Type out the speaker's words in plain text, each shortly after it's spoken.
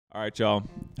All right, y'all.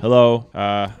 Hello,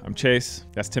 I'm Chase.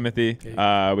 That's Timothy. We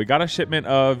got a shipment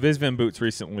of Visvim boots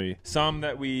recently. Some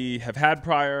that we have had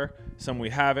prior, some we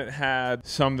haven't had,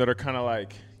 some that are kind of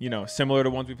like, you know, similar to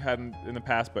ones we've had in the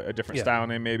past, but a different style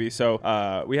name maybe.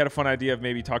 So we had a fun idea of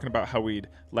maybe talking about how we'd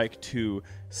like to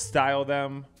style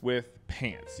them with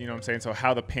pants. You know what I'm saying? So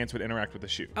how the pants would interact with the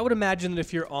shoe. I would imagine that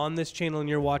if you're on this channel and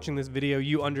you're watching this video,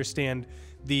 you understand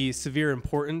the severe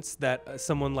importance that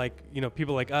someone like,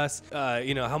 people like us,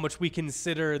 how much we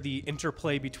consider the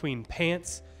interplay between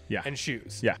pants and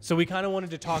shoes. Yeah. So we kind of wanted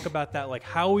to talk about that, like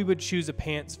how we would choose a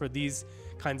pants for these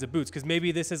kinds of boots, because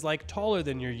maybe this is like taller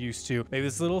than you're used to, maybe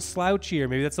it's a little slouchier,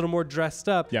 maybe that's a little more dressed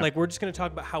up. Like we're just going to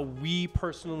talk about how we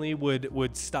personally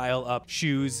would style up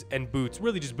shoes and boots,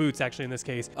 really just boots actually in this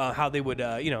case, how they would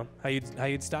how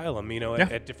you'd style them,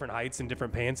 at different heights and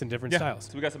different pants and different styles.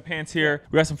 So we got some pants here,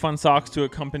 we got some fun socks to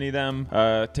accompany them,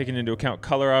 taking into account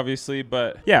color obviously,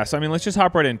 but yeah, so I mean let's just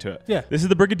hop right into it. This is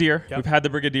the Brigadier. We've had the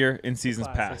Brigadier in seasons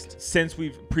past. Since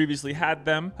we've previously had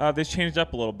them, they've changed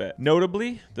up a little bit.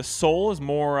 Notably, the sole is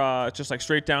more just like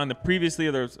straight down.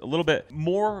 Previously there's a little bit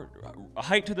more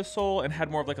height to the sole and had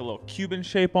more of like a little Cuban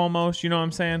shape almost, you know what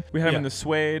I'm saying? We have them in the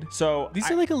suede. So these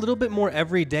are like a little bit more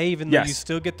everyday, even though you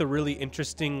still get the really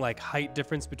interesting like height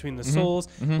difference between the soles.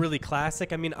 Really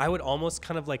classic. I mean, I would almost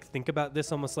kind of like think about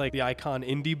this almost like the Icon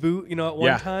indie boot, at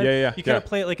one time. You kind of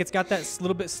play it like it's got that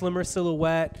little bit slimmer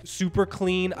silhouette, super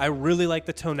clean. I really like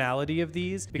the tonality of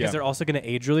these because they're also going to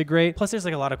age really great. Plus there's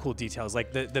like a lot of cool details,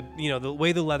 like the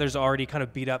way the leather's already kind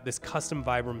of beat up, this custom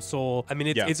Visvim sole. I mean,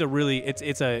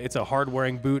 it's a hard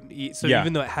wearing boot. So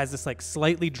even though it has this like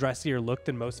slightly dressier look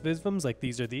than most Visvims, like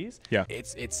these,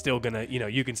 it's still gonna,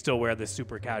 you can still wear this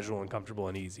super casual and comfortable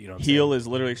and easy. Heel is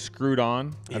literally screwed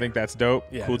on. I think that's dope.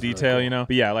 Cool detail, really cool.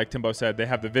 But yeah, like Timbo said, they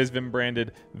have the Visvim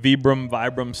branded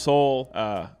Visvim sole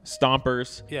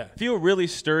stompers. Feel really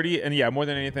sturdy, and more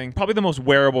than anything, probably the most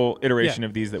wearable iteration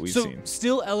of these that we've seen.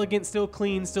 Still elegant, still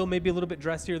clean, still maybe a little bit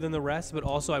dressier than the rest, but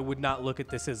also I would not look at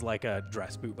this as like a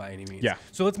dress boot by any means.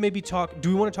 So let's maybe talk. Do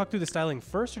we want to talk through the styling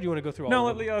first, or do you want to go through all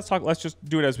of them? Let's talk. Let's just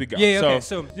do it as we go.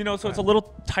 So it's a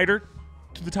little tighter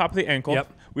to the top of the ankle.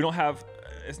 We don't have.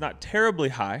 It's not terribly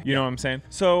high, you know what I'm saying?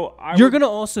 So you're gonna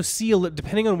also see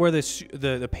depending on where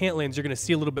the pant lands, you're gonna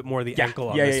see a little bit more of the ankle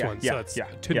on this one. So it's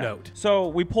to note. So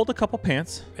we pulled a couple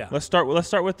pants. Let's start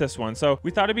with this one. So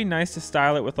we thought it'd be nice to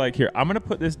style it with like here. I'm gonna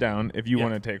put this down. If you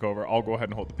want to take over, I'll go ahead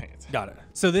and hold the pants. Got it.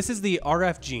 So this is the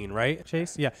RF jean, right,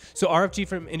 Chase? So RF jean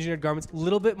from Engineered Garments, a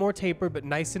little bit more tapered, but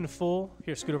nice and full.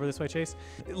 Here, scoot over this way, Chase.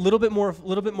 A little bit more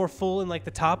full in like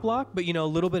the top lock, but a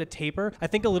little bit of taper. I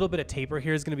think a little bit of taper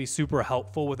here is gonna be super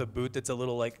helpful with a boot that's a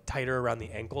little like tighter around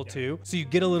the ankle too. So you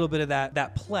get a little bit of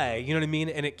that play, you know what I mean?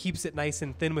 And it keeps it nice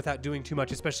and thin without doing too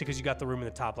much, especially because you got the room in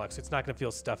the top lock, so it's not gonna feel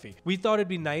stuffy. We thought it'd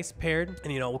be nice paired,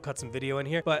 and we'll cut some video in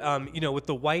here, but with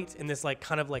the white and this like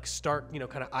kind of like stark,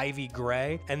 kind of ivy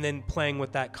gray, and then playing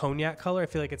with that cognac color, I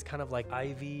feel like it's kind of like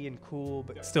ivy and cool,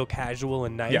 but still casual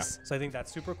and nice. So I think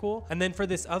that's super cool. And then for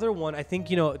this other one, I think,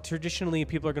 traditionally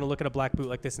people are gonna look at a black boot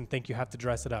like this and think you have to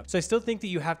dress it up. So I still think that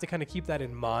you have to kind of keep that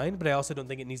in mind, but I also don't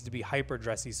think it needs to be hyper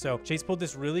dressy. So Chase pulled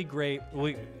this really great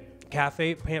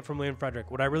cafe pant from William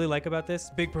Frederick. What I really like about this,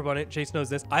 big proponent, Chase knows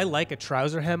this, I like a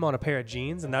trouser hem on a pair of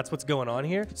jeans, and that's what's going on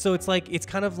here. So it's like, it's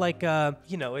kind of like,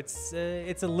 it's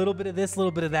a little bit of this, a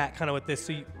little bit of that kind of with this.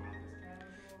 So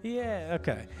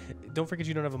okay. Don't forget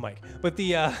you don't have a mic. But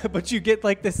but you get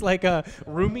like this like a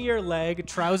roomier leg,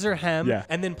 trouser hem,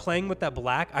 and then playing with that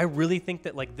black. I really think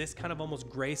that like this kind of almost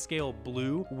grayscale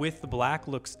blue with the black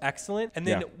looks excellent. And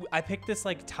then I picked this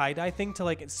like tie-dye thing to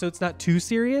like, so it's not too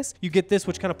serious. You get this,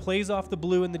 which kind of plays off the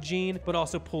blue in the jean, but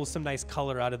also pulls some nice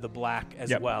color out of the black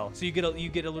as well. So you get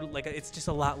a little like, it's just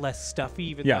a lot less stuffy,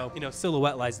 even though,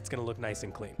 silhouette-wise, it's gonna look nice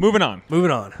and clean. Moving on.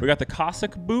 We got the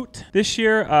Cossack boot this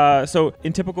year. So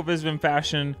in typical Visvim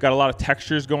fashion, got a lot of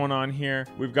textures going on here.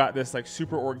 We've got this like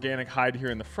super organic hide here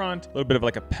in the front, a little bit of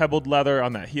like a pebbled leather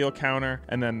on that heel counter,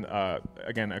 and then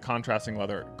again a contrasting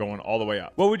leather going all the way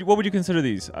up. What would you consider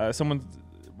these?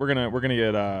 We're gonna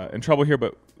get in trouble here,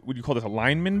 but would you call this a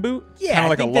lineman boot? Yeah, kind of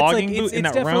like a logging boot in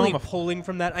that realm. It's definitely pulling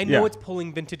from that. I know it's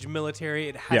pulling vintage military.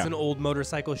 It has an old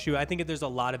motorcycle shoe. I think there's a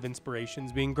lot of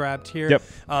inspirations being grabbed here.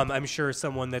 I'm sure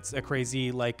someone that's a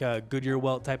crazy like Goodyear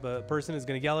welt type of person is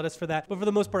going to yell at us for that. But for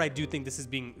the most part, I do think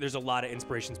there's a lot of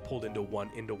inspirations pulled into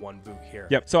one boot here.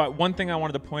 So one thing I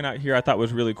wanted to point out here I thought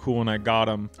was really cool when I got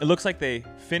them. It looks like they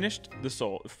finished the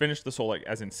sole like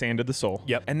as in sanded the sole.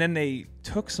 And then they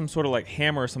took some sort of like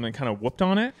hammer or something, kind of whooped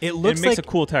on it. It looks makes like a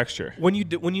cool texture. When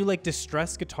you like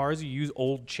distress guitars, you use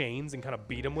old chains and kind of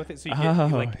beat them with it, so you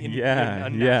get like in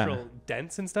unnatural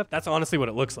dents and stuff. That's honestly what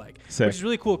it looks like, which is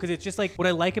really cool because it's just like what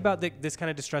I like about this kind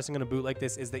of distressing on a boot like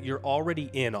this is that you're already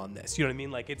in on this. You know what I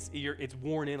mean? Like it's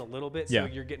worn in a little bit, so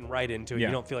you're getting right into it.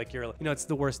 You don't feel like you're, it's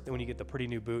the worst when you get the pretty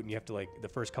new boot and you have to like the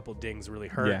first couple dings really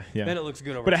hurt. Then it looks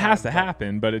good over But it time, has to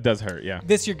happen, but it does hurt. Yeah.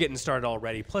 This you're getting started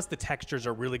already. Plus the textures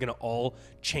are really going to all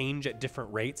change at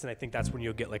different rates, and I think that's when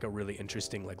you'll get like a really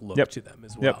interesting like look to them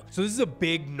as well. So this is a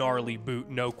big gnarly boot,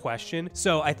 no question.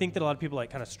 So I think that a lot of people like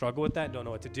kind of struggle with that and don't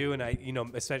know what to do, and I,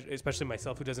 especially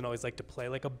myself who doesn't always like to play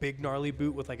like a big gnarly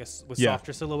boot with like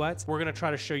softer silhouettes. We're gonna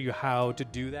try to show you how to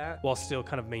do that while still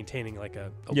kind of maintaining like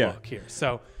a look here.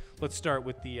 So let's start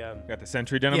with the got the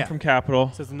Century denim from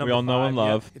Capital. So we all know and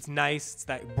love. It's nice. It's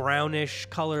that brownish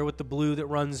color with the blue that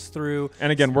runs through.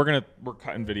 And again, we're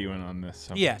cutting video in on this.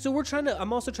 So. Yeah. So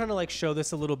I'm also trying to like show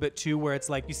this a little bit too, where it's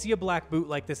like you see a black boot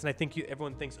like this, and I think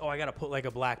everyone thinks, oh, I got to put like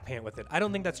a black pant with it. I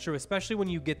don't think that's true, especially when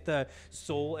you get the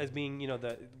sole as being,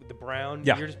 the brown.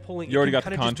 Yeah. You're just pulling. You already got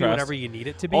the contrast. Just do whatever you need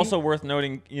it to be. Also worth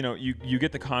noting, you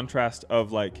get the contrast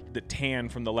of like the tan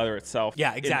from the leather itself.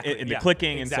 Yeah, exactly. In the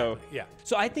clicking, exactly. and so yeah.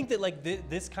 So I think that like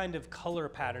this kind of color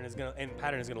pattern is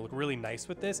gonna look really nice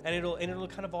with this, and it'll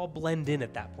kind of all blend in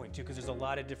at that point too, because there's a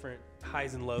lot of different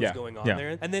highs and lows going on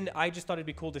there. And then I just thought it'd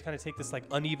be cool to kind of take this like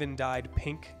uneven dyed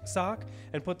pink sock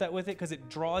and put that with it, because it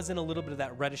draws in a little bit of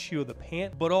that reddish hue of the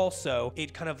pant, but also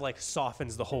it kind of like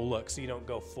softens the whole look, so you don't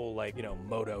go full like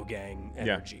Moto Gang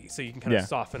energy. So you can kind of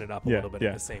soften it up a little bit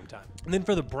at the same time. And then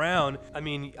for the brown, I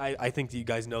mean, I think that you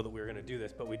guys know that we were gonna do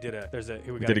this, but we did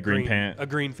a green pant, a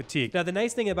green fatigue. Now the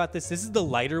nice thing about this is the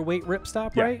lighter weight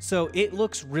ripstop, right? So it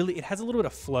looks it has a little bit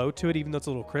of flow to it, even though it's a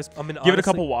little crisp. I mean, give it a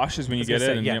couple washes when you get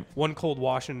it. One cold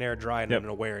wash and an air dry and then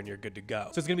a wear, and you're good to go.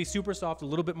 So it's gonna be super soft, a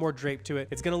little bit more drape to it.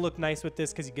 It's gonna look nice with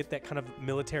this because you get that kind of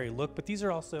military look, but these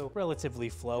are also relatively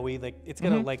flowy. Like it's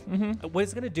gonna what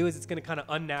it's gonna do is it's gonna kind of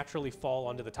unnaturally fall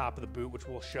onto the top of the boot, which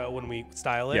we'll show when we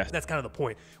style it. Yes. That's kind of the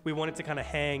point. We want it to kind of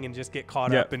hang and just get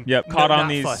caught up and caught on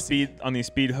these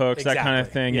speed hooks, that kind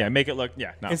of thing. Yeah, make it look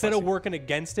not instead fussy. of working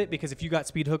against it, because if you got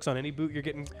speed hooks on any boot, you're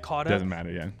getting caught up. Doesn't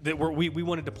matter, we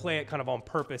wanted to play it kind of on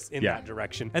purpose in that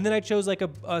direction. And then I chose like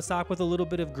a sock with a little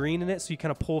bit of green in it, so you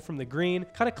kind of pull from the green,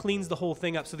 kind of cleans the whole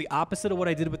thing up. So the opposite of what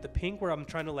I did with the pink, where I'm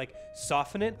trying to like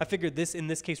soften it, I figured in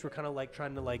this case we're kind of like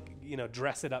trying to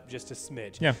dress it up just a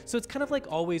smidge. Yeah. So it's kind of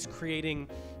like always creating.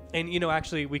 And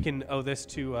actually, we can owe this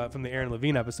to from the Aaron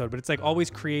Levine episode, but it's like always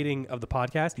creating of the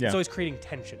podcast. Yeah. It's always creating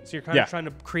tension. So you're kind of trying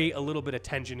to create a little bit of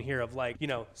tension here of like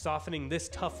softening this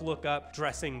tough look up,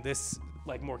 dressing this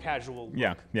like more casual look.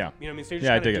 Yeah. You know what I mean? So you're just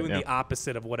kind of doing the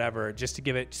opposite of whatever, just to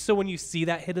give it. So when you see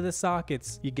that hit of the sock,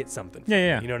 you get something.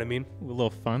 Yeah. You know what I mean? A little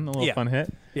fun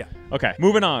hit. Yeah. Okay,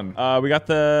 moving on. We got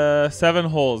the 7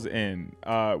 holes in.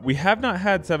 We have not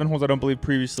had 7 holes, I don't believe,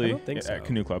 previously at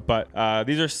Canoe Club, but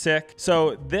these are sick.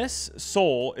 So this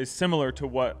sole is similar to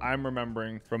what I'm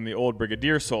remembering from the old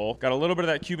Brigadier sole. Got a little bit of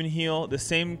that Cuban heel, the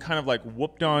same kind of like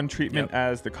whooped on treatment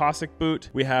as the Cossack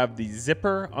boot. We have the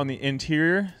zipper on the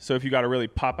interior, so if you got to really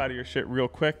pop out of your shit real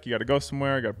quick, you got to go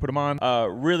somewhere, you got to put them on.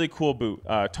 Really cool boot.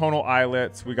 Tonal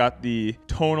eyelets. We got the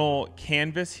tonal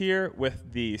canvas here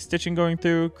with the stitching going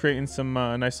through, creating some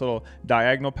nice little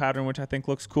diagonal pattern, which I think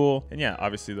looks cool. And yeah,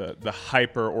 obviously the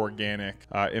hyper organic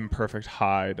imperfect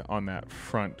hide on that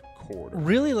front quarter.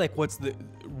 Really, like what's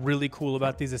really cool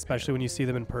about these, especially when you see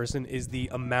them in person, is the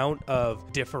amount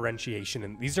of differentiation.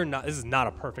 And this is not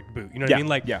a perfect boot. You know what I mean?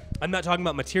 Like, I'm not talking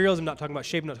about materials, I'm not talking about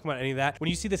shape, I'm not talking about any of that. When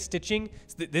you see the stitching,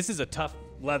 this is a tough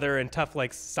leather and tough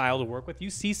like style to work with.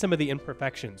 You see some of the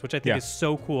imperfections, which I think is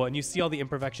so cool. And you see all the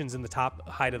imperfections in the top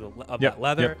height of that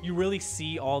leather. You really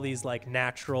see all these like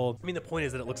natural. I mean, the point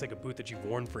is that it looks like a boot that you've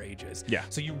worn for ages. Yeah.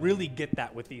 So you really get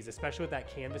that with these, especially with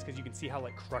that canvas, because you can see how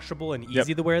like crushable and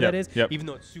easy the wear that is, even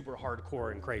though it's super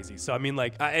hardcore and crazy. So I mean,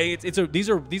 like these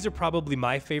are probably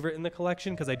my favorite in the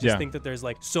collection, because I just think that there's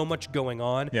like so much going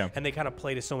on, and they kind of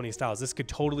play to so many styles. This could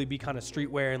totally be kind of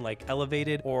streetwear and like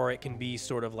elevated, or it can be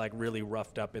sort of like really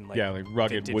roughed up in like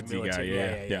rugged woodsy military.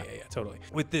 guy. Yeah, totally.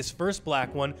 With this first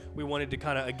black one, we wanted to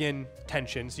kind of again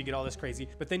tension, so you get all this crazy.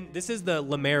 But then this is the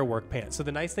Lemaire work pant. So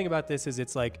the nice thing about this is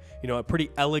it's like a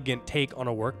pretty elegant take on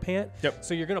a work pant.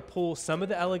 So you're gonna pull some of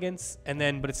the elegance,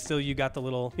 but it's still you got the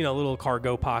little little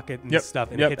cargo pocket and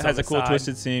stuff. And it hits has a cool side.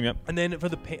 Twisted seam. And then for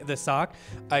the sock,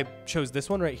 I chose this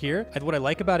one right here. What I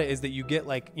like about it is that you get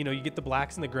like you get the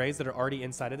blacks and the grays that are already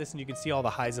inside of this, and you can see all the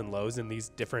highs and lows in these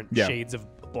different shades of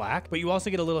black. But you also also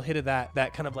get a little hit of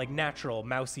that kind of like natural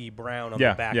mousy brown on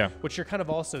the back, which you're kind of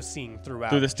also seeing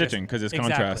throughout. Through the stitching, because it's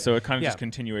contrast. So it kind of just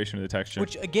continuation of the texture.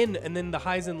 Which again, and then the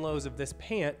highs and lows of this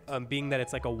pant, being that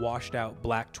it's like a washed out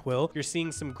black twill, you're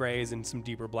seeing some grays and some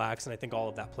deeper blacks, and I think all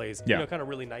of that plays, you know, kind of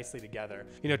really nicely together.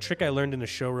 You know, a trick I learned in a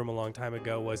showroom a long time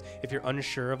ago was if you're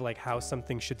unsure of like how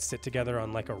something should sit together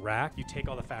on like a rack, you take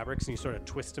all the fabrics and you sort of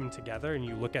twist them together, and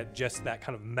you look at just that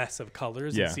kind of mess of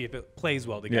colors and see if it plays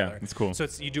well together. Yeah, it's cool. So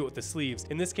you do it with the sleeves.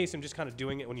 In this case, I'm just kind of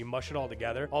doing it when you mush it all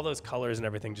together. All those colors and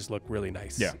everything just look really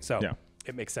nice. Yeah. So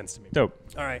it makes sense to me. Dope.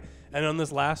 All right. And on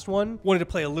this last one, wanted to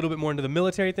play a little bit more into the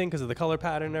military thing because of the color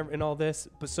pattern and all this.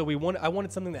 But so I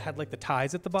wanted something that had like the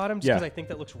ties at the bottom, just because I think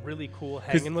that looks really cool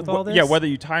hanging with all this. Yeah, whether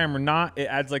you tie them or not, it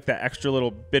adds like that extra little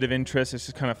bit of interest. It's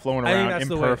just kind of flowing around,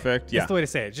 imperfect. That's the way to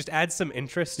say it. Just adds some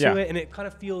interest to it, and it kind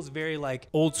of feels very like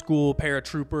old school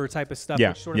paratrooper type of stuff,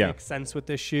 which sort of makes sense with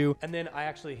this shoe. And then I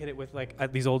actually hit it with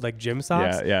like these old like gym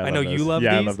socks. Yeah, I know you love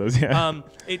these. Yeah, I love those. Yeah.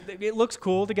 It looks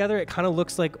cool together. It kind of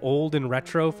looks like old and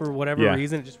retro for whatever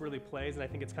reason. It just really plays, and I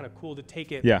think it's kind of cool to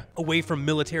take it away from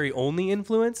military only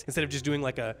influence instead of just doing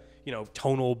like a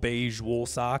tonal beige wool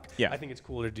sock. I think it's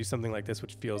cool to do something like this,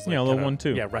 which feels like a little one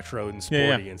too. Retro and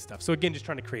sporty and stuff. So again, just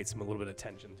trying to create a little bit of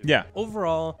tension.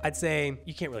 Overall, I'd say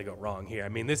you can't really go wrong here. I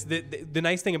mean, the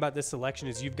nice thing about this selection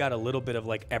is you've got a little bit of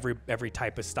like every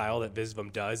type of style that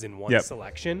Visvim does in one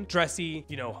selection. Dressy,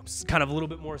 kind of a little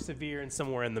bit more severe, and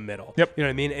somewhere in the middle. You know what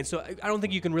I mean? And so I don't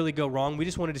think you can really go wrong. We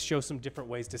just wanted to show some different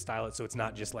ways to style it, so it's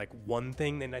not just like one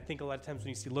thing. And I think a lot of times when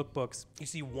you see lookbooks, you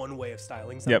see one way of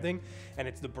styling something, and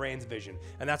it's the brand's vision,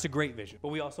 and that's a great vision. But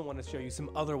we also want to show you some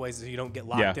other ways so you don't get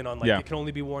locked in on like it can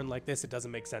only be worn like this. It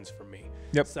doesn't make sense for me.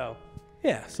 So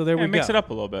so there we go. Mix it up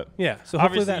a little bit. So hopefully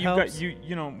obviously that helps.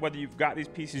 You know, whether you've got these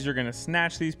pieces, you're gonna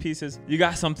snatch these pieces. You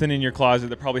got something in your closet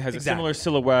that probably has a similar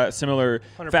silhouette, similar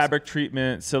 100%. Fabric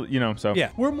treatment. So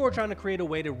we're more trying to create a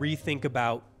way to rethink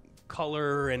about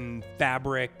color and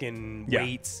fabric and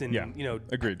weights and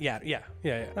agreed.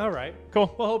 All right,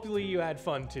 cool. Well, hopefully you had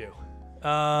fun too.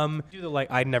 Do the like.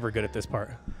 I'm never good at this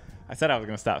part. I said I was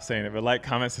going to stop saying it, but like,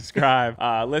 comment, subscribe.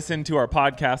 Listen to our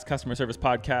podcast, Customer Service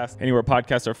Podcast, anywhere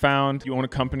podcasts are found. You own a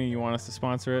company, you want us to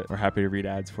sponsor it, we're happy to read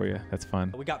ads for you. That's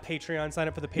fun. We got Patreon. Sign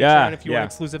up for the Patreon if you want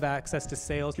exclusive access to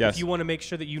sales. If you want to make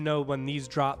sure that you know when these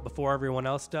drop before everyone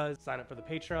else does, sign up for the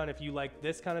Patreon. If you like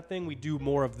this kind of thing, we do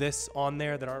more of this on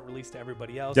there that aren't released to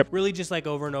everybody else. Really just like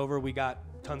over and over, we got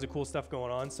tons of cool stuff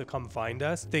going on, so come find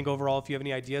us. Think overall, if you have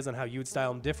any ideas on how you would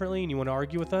style them differently and you want to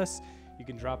argue with us, you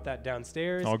can drop that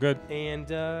downstairs. All good. And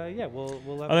we'll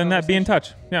have other than that, be in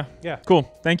touch. Yeah. Cool.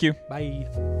 Thank you. Bye.